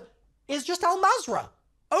itself is just Al Mazrah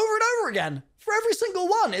over and over again. For every single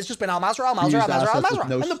one, it's just been Al Mazrah, Al Mazrah, Al Mazrah, Al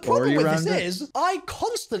Mazrah. And the problem with this is, I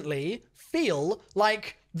constantly feel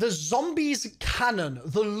like the Zombies canon,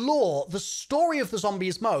 the lore, the story of the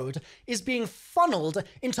Zombies mode is being funneled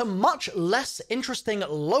into much less interesting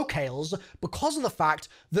locales because of the fact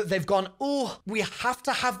that they've gone, oh, we have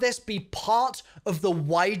to have this be part of the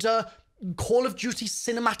wider Call of Duty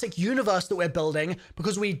cinematic universe that we're building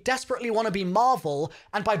because we desperately want to be Marvel,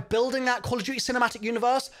 and by building that Call of Duty cinematic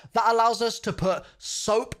universe, that allows us to put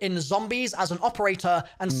Soap in Zombies as an operator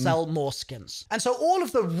and sell more skins. And so all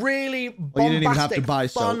of the really bombastic,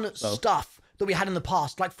 fun stuff that we had in the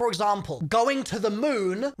past, like for example, going to the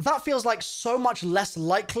moon, that feels like so much less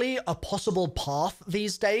likely a possible path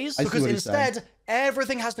these days because instead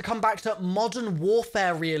Everything has to come back to modern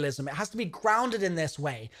warfare realism. It has to be grounded in this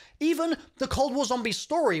way. Even the Cold War zombie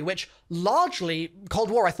story, which largely,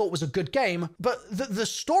 Cold War I thought was a good game, but the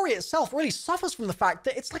story itself really suffers from the fact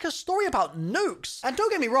that it's like a story about nukes. And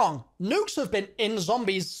don't get me wrong, nukes have been in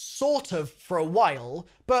zombies sort of for a while,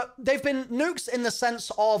 but they've been nukes in the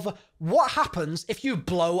sense of what happens if you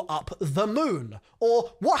blow up the moon?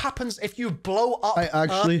 Or what happens if you blow up... I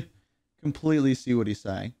actually completely see what he's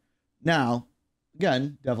saying. Now,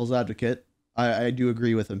 again, devil's advocate, I do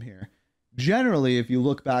agree with him here. Generally, if you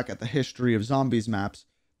look back at the history of zombies maps,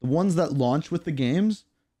 the ones that launch with the games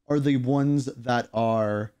are the ones that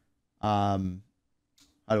are, how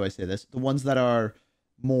do I say this? The ones that are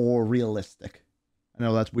more realistic. I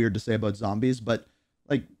know that's weird to say about zombies, but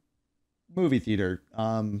like movie theater,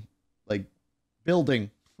 like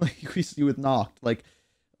building, like we see with Noct, like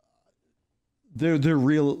they're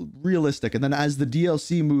realistic. And then as the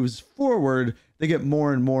DLC moves forward, they get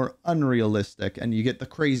more and more unrealistic, and you get the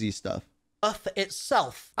crazy stuff. Earth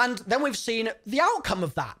itself. And then we've seen the outcome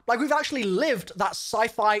of that. Like, we've actually lived that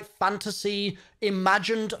sci-fi, fantasy,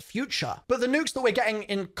 imagined future. But the nukes that we're getting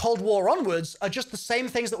in Cold War onwards are just the same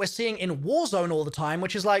things that we're seeing in Warzone all the time,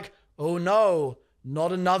 which is like, oh no,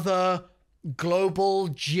 not another global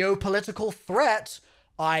geopolitical threat.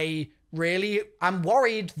 I really am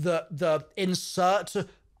worried that the insert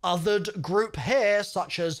othered group here,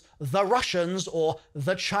 such as the Russians or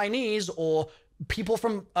the Chinese or people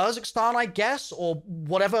from Urzikstan, I guess, or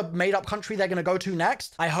whatever made-up country they're going to go to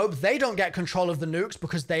next. I hope they don't get control of the nukes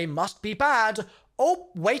because they must be bad. Oh,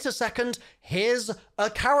 wait a second. Here's a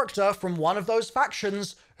character from one of those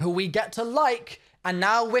factions who we get to like, and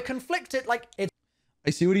now we're conflicted. Like, it's... I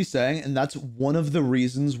see what he's saying, and that's one of the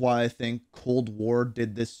reasons why I think Cold War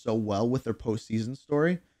did this so well with their postseason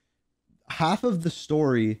story. Half of the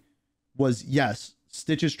story was, yes,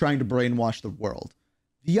 Stitch is trying to brainwash the world.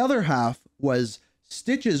 The other half was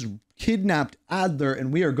Stitch's kidnapped Adler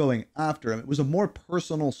and we are going after him. It was a more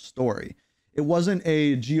personal story. It wasn't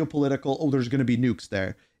a geopolitical, oh, there's going to be nukes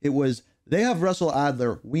there. It was, they have Russell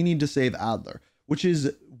Adler, we need to save Adler, which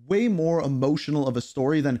is way more emotional of a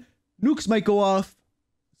story than nukes might go off.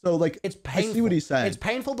 So, like, it's painful. I see what he's saying. It's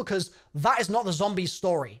painful because that is not the zombie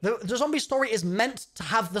story. The zombie story is meant to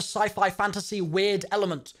have the sci-fi fantasy weird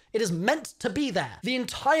element. It is meant to be there. The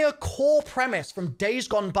entire core premise from Days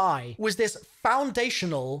Gone By was this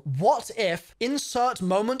foundational, what if insert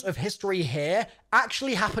moment of history here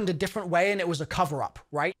actually happened a different way and it was a cover-up,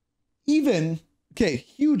 right? Even, okay,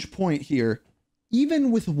 huge point here.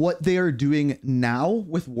 Even with what they are doing now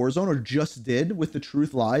with Warzone, or just did with the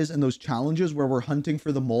Truth Lies and those challenges where we're hunting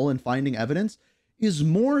for the mole and finding evidence, is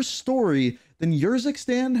more story than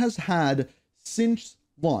Urzikstan has had since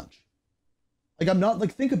launch. Like, I'm not,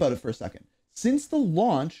 like, think about it for a second. Since the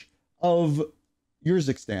launch of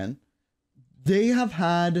Urzikstan, they have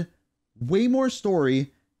had way more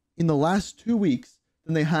story in the last 2 weeks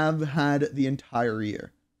than they have had the entire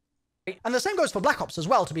year. And the same goes for Black Ops as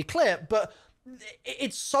well, to be clear, but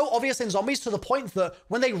it's so obvious in Zombies to the point that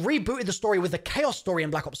when they rebooted the story with the Chaos story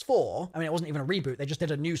in Black Ops 4, I mean, it wasn't even a reboot, they just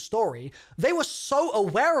did a new story, they were so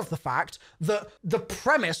aware of the fact that the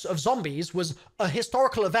premise of Zombies was a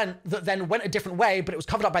historical event that then went a different way, but it was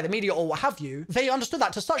covered up by the media or what have you. They understood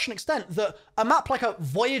that to such an extent that a map like a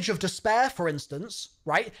Voyage of Despair, for instance,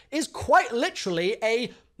 right, is quite literally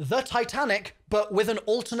the Titanic, but with an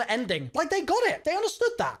alternate ending. Like, they got it. They understood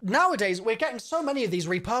that. Nowadays, we're getting so many of these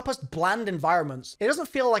repurposed, bland environments. It doesn't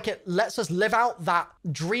feel like it lets us live out that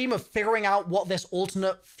dream of figuring out what this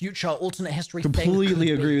alternate future, alternate history thing Completely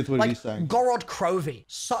could agree be. with what like, he's saying. Gorod Krovi,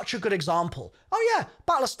 such a good example. Oh yeah,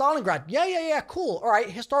 Battle of Stalingrad. Yeah, cool. All right,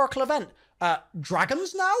 historical event.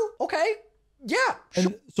 Dragons now? Okay. Yeah.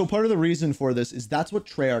 And so part of the reason for this is that's what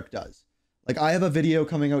Treyarch does. Like, I have a video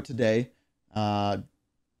coming out today.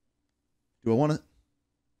 Do I want to?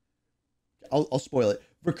 I'll spoil it.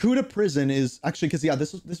 Vorkuta Prison is actually, because yeah,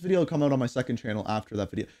 this video will come out on my second channel after that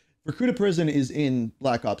video. Vorkuta Prison is in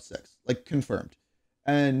Black Ops 6, like, confirmed.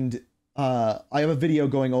 And I have a video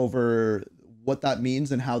going over what that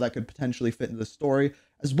means and how that could potentially fit into the story,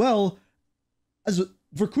 as well as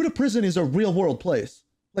Vorkuta Prison is a real world place.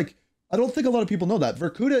 Like, I don't think a lot of people know that.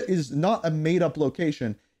 Vorkuta is not a made up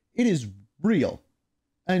location. It is real.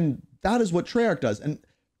 And that is what Treyarch does. And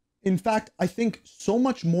in fact, I think so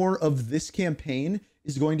much more of this campaign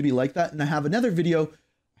is going to be like that. And I have another video,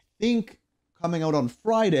 I think, coming out on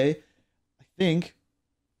Friday. I think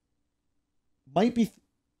might be,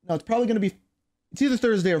 no, it's probably going to be, it's either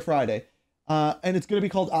Thursday or Friday. And it's going to be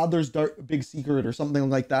called Adler's Dark Big Secret or something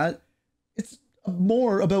like that. It's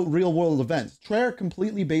more about real world events. Treyarch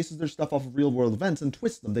completely bases their stuff off of real world events and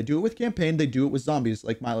twists them. They do it with campaign, they do it with zombies,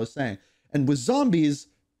 like Milo's saying. And with zombies,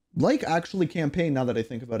 like actually campaign, now that I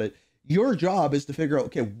think about it, your job is to figure out,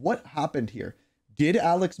 okay, what happened here? Did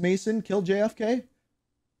Alex Mason kill JFK?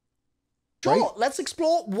 Sure, Right? let's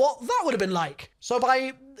explore what that would have been like. So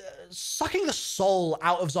by sucking the soul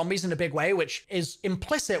out of zombies in a big way, which is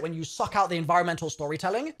implicit when you suck out the environmental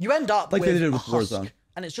storytelling, you end up Like with they did a with husk, Warzone.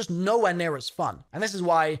 and it's just nowhere near as fun. And this is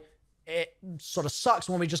why it sort of sucks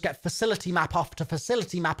when we just get facility map after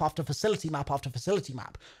facility map after facility map after facility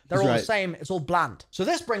map. They're He's all right. the same. It's all bland. So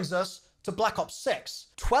this brings us to Black Ops 6.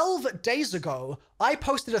 12 days ago, I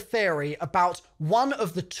posted a theory about one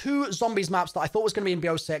of the 2 zombies maps that I thought was going to be in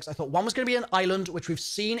BO6. I thought one was going to be an island, which we've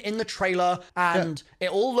seen in the trailer, and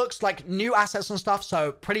it all looks like new assets and stuff,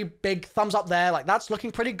 so pretty big thumbs up there. Like, that's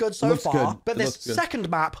looking pretty good so Looks far. good. But It this looks good. second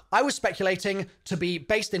map, I was speculating to be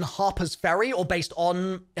based in Harper's Ferry, or based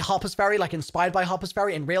on Harper's Ferry, like inspired by Harper's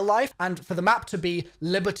Ferry in real life, and for the map to be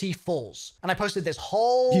Liberty Falls. And I posted this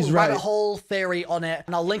whole He's rabbit right. hole theory on it,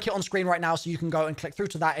 and I'll link it on screen right now so you can go and click through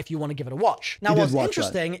to that if you want to give it a watch. Now, He did what's watch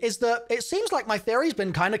interesting is that it seems like my theory's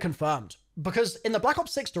been kind of confirmed, because in the Black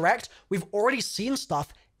Ops 6 Direct, we've already seen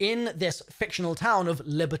stuff in this fictional town of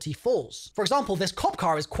Liberty Falls. For example, this cop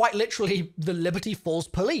car is quite literally the Liberty Falls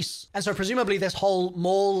police. And so presumably this whole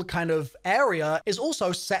mall kind of area is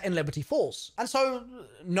also set in Liberty Falls. And so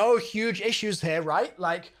no huge issues here, right?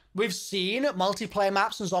 Like, we've seen multiplayer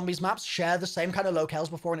maps and zombies maps share the same kind of locales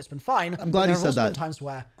before, and it's been fine. I'm glad There he have said also been that. times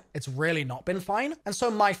where it's really not been fine. And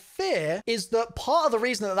so my fear is that part of the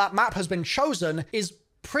reason that that map has been chosen is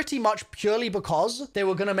pretty much purely because they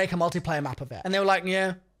were going to make a multiplayer map of it. And they were like,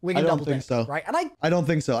 yeah, we can I don't double think dip, so. right? And I don't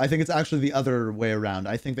think so. I think it's actually the other way around.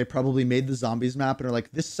 I think they probably made the zombies map and are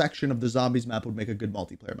like, this section of the zombies map would make a good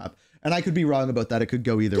multiplayer map. And I could be wrong about that. It could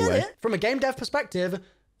go either way. From a game dev perspective,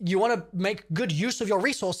 you want to make good use of your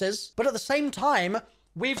resources, but at the same time,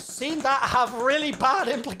 we've seen that have really bad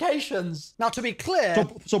implications. Now, to be clear,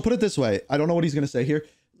 So put it this way. I don't know what he's going to say here.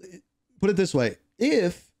 Put it this way.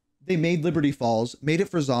 If they made Liberty Falls, made it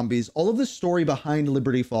for zombies, all of the story behind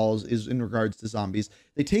Liberty Falls is in regards to zombies.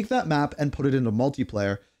 They take that map and put it into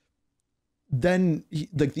multiplayer. Then,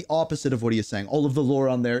 like the opposite of what he is saying. All of the lore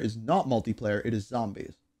on there is not multiplayer. It is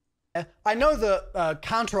zombies. I know the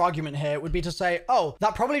counter argument here would be to say, oh,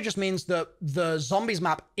 that probably just means that the zombies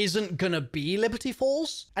map isn't going to be Liberty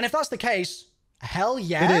Falls. And if that's the case, hell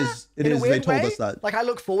yeah. It is. It in a is. They weird told way. us that. Like, I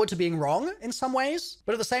look forward to being wrong in some ways,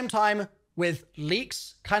 but at the same time, with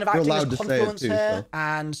leaks kind of You're acting as allowed to say it confluence too, here, so.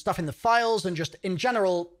 and stuff in the files, and just in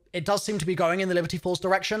general, it does seem to be going in the Liberty Falls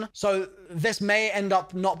direction. So this may end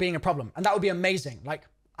up not being a problem, and that would be amazing. Like,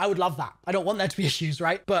 I would love that. I don't want there to be issues,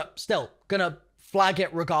 right? But still, gonna flag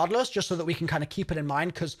it regardless, just so that we can kind of keep it in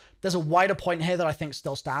mind, because there's a wider point here that I think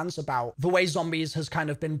still stands about the way zombies has kind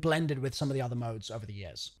of been blended with some of the other modes over the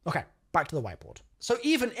years. Okay, back to the whiteboard. So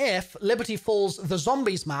even if Liberty Falls, the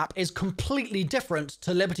zombies map, is completely different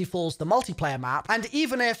to Liberty Falls, the multiplayer map, and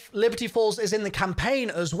even if Liberty Falls is in the campaign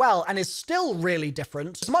as well and is still really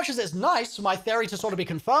different, as much as it's nice for my theory to sort of be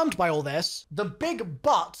confirmed by all this, the big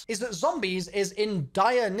but is that zombies is in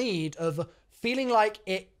dire need of feeling like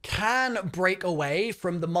it can break away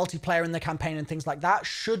from the multiplayer in the campaign and things like that,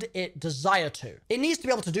 should it desire to. It needs to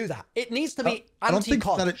be able to do that. It needs to be I don't think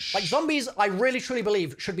anti-COD. that it Like, zombies, I really truly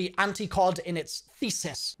believe, should be anti-COD in its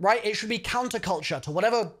thesis, right? It should be counterculture to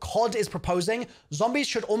whatever COD is proposing. Zombies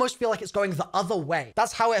should almost feel like it's going the other way.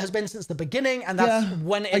 That's how it has been since the beginning, and that's Yeah,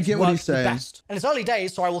 when I it's get what he's worked the saying. best. And it's early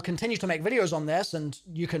days, so I will continue to make videos on this, and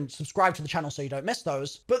you can subscribe to the channel so you don't miss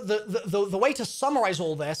those. But the way to summarize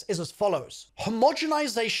all this is as follows.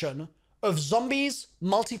 Homogenization of zombies,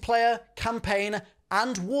 multiplayer, campaign,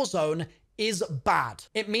 and Warzone is bad.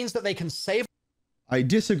 It means that they can save. I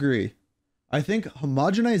disagree. I think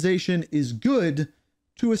homogenization is good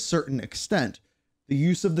to a certain extent. The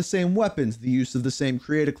use of the same weapons, the use of the same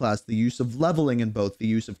creator class, the use of leveling in both, the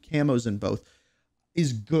use of camos in both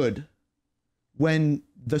is good. When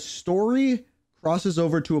the story crosses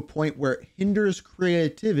over to a point where it hinders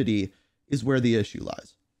creativity is where the issue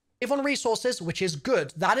lies. On resources, which is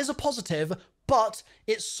good. That is a positive, but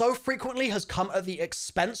it so frequently has come at the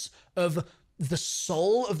expense of the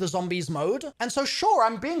soul of the zombies mode. And so sure,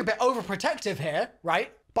 I'm being a bit overprotective here,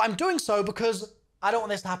 right? But I'm doing so because I don't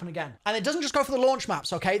want this to happen again. And it doesn't just go for the launch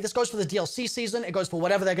maps, okay? This goes for the DLC season. It goes for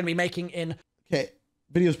whatever they're going to be making in. Okay,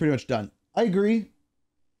 video's pretty much done. I agree.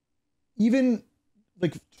 Even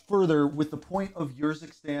like further with the point of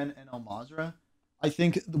Urzikstan and Al Mazrah, I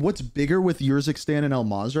think what's bigger with Urzikstan and Al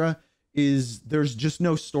Mazrah is there's just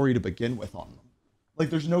no story to begin with on them.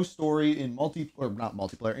 Like there's no story in not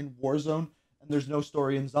multiplayer, in Warzone, and there's no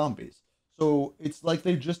story in Zombies. So it's like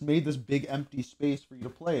they just made this big empty space for you to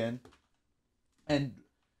play in. And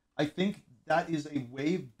I think that is a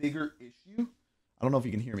way bigger issue. I don't know if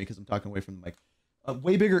you can hear me because I'm talking away from the mic. A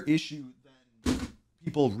way bigger issue than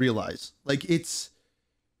people realize. Like,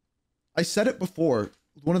 I said it before,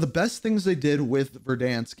 one of the best things they did with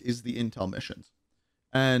Verdansk is the intel missions.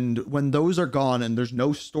 And when those are gone and there's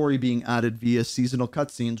no story being added via seasonal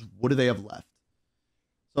cutscenes, what do they have left?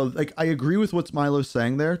 So, like, I agree with what Milo's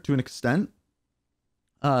saying there to an extent.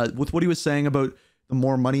 With what he was saying about the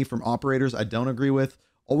more money from operators, I don't agree with.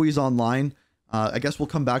 Always online. I guess we'll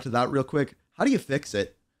come back to that real quick. How do you fix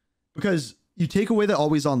it? Because you take away the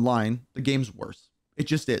always online, the game's worse. It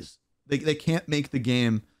just is. They can't make the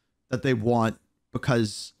game that they want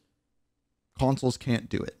because consoles can't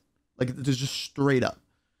do it. Like, there's just straight up.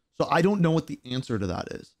 So I don't know what the answer to that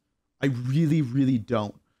is. I really, really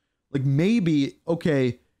don't. Like, maybe,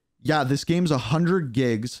 okay, yeah, this game's 100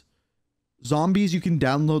 gigs. Zombies you can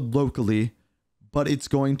download locally, but it's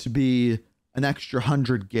going to be an extra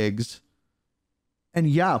 100 gigs. And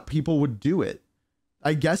yeah, people would do it.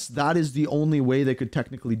 I guess that is the only way they could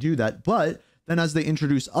technically do that. But then as they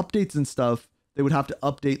introduce updates and stuff, they would have to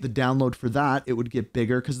update the download for that. It would get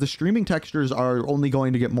bigger because the streaming textures are only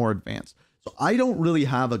going to get more advanced. So I don't really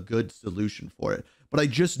have a good solution for it. But I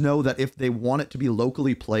just know that if they want it to be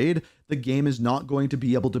locally played, the game is not going to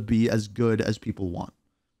be able to be as good as people want.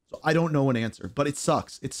 So I don't know an answer, but it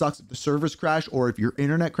sucks. It sucks if the servers crash or if your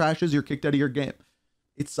internet crashes, you're kicked out of your game.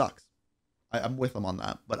 It sucks. I'm with them on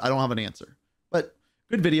that, but I don't have an answer. But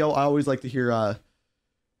good video. I always like to hear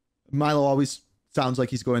Milo always sounds like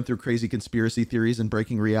he's going through crazy conspiracy theories and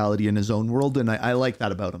breaking reality in his own world, and I like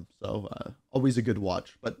that about him. So always a good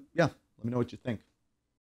watch. But yeah, let me know what you think.